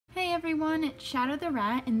everyone, it's Shadow the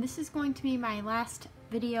Rat, and this is going to be my last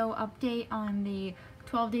video update on the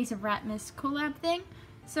 12 Days of Ratmas collab thing.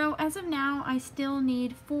 So as of now, I still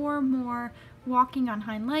need 4 more walking on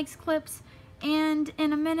hind legs clips, and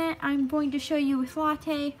in a minute I'm going to show you with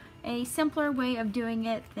Latte a simpler way of doing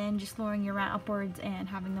it than just lowering your rat upwards and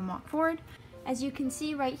having them walk forward. As you can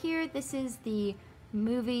see right here, this is the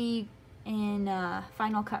movie in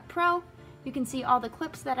Final Cut Pro. You can see all the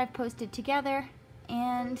clips that I've posted together,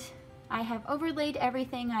 and I have overlaid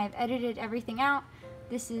everything, I've edited everything out.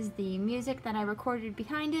 This is the music that I recorded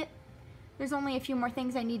behind it. There's only a few more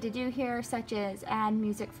things I need to do here, such as add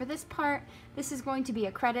music for this part. This is going to be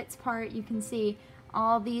a credits part. You can see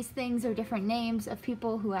all these things are different names of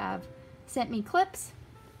people who have sent me clips.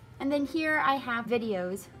 And then here I have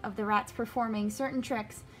videos of the rats performing certain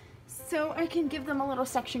tricks, so I can give them a little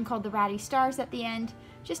section called the Ratty Stars at the end,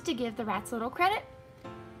 just to give the rats a little credit.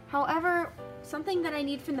 However, something that I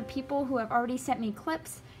need from the people who have already sent me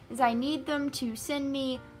clips is I need them to send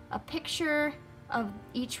me a picture of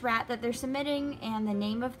each rat that they're submitting and the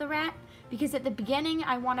name of the rat, because at the beginning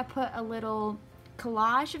I want to put a little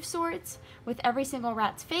collage of sorts with every single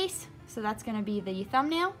rat's face, so that's going to be the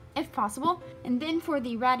thumbnail if possible. And then for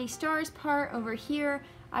the Ratty Stars part over here,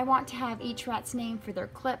 I want to have each rat's name for their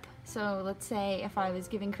clip. So let's say if I was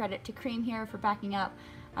giving credit to Cream here for backing up,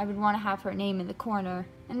 I would want to have her name in the corner,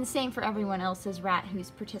 and the same for everyone else's rat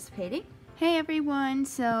who's participating. Hey everyone,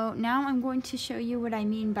 so now I'm going to show you what I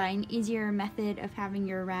mean by an easier method of having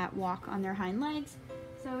your rat walk on their hind legs.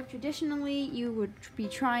 So traditionally you would be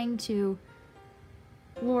trying to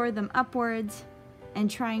lure them upwards and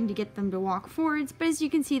trying to get them to walk forwards, but as you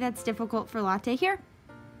can see that's difficult for Latte here.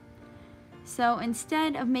 So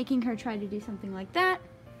instead of making her try to do something like that,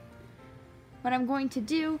 what I'm going to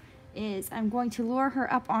do is I'm going to lure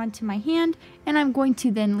her up onto my hand, and I'm going to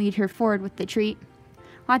then lead her forward with the treat.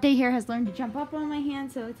 Latte here has learned to jump up on my hand,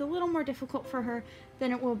 so it's a little more difficult for her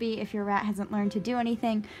than it will be if your rat hasn't learned to do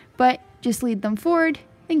anything, but just lead them forward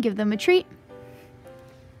and give them a treat.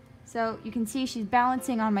 So you can see she's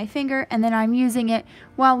balancing on my finger, and then I'm using it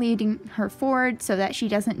while leading her forward so that she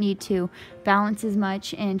doesn't need to balance as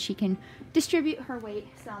much and she can distribute her weight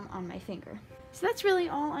some on my finger. So that's really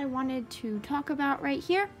all I wanted to talk about right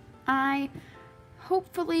here. I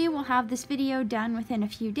hopefully will have this video done within a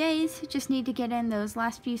few days. Just need to get in those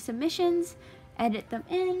last few submissions, edit them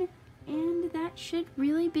in, and that should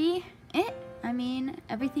really be it. I mean,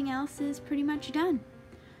 everything else is pretty much done.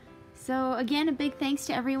 So again, a big thanks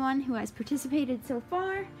to everyone who has participated so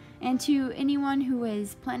far, and to anyone who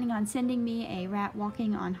is planning on sending me a rat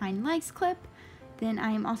walking on hind legs clip. Then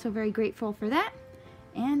I am also very grateful for that,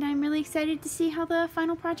 and I'm really excited to see how the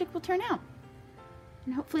final project will turn out.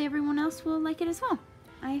 And hopefully everyone else will like it as well.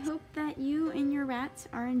 I hope that you and your rats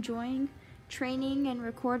are enjoying training and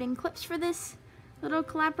recording clips for this little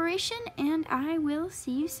collaboration, and I will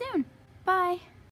see you soon. Bye!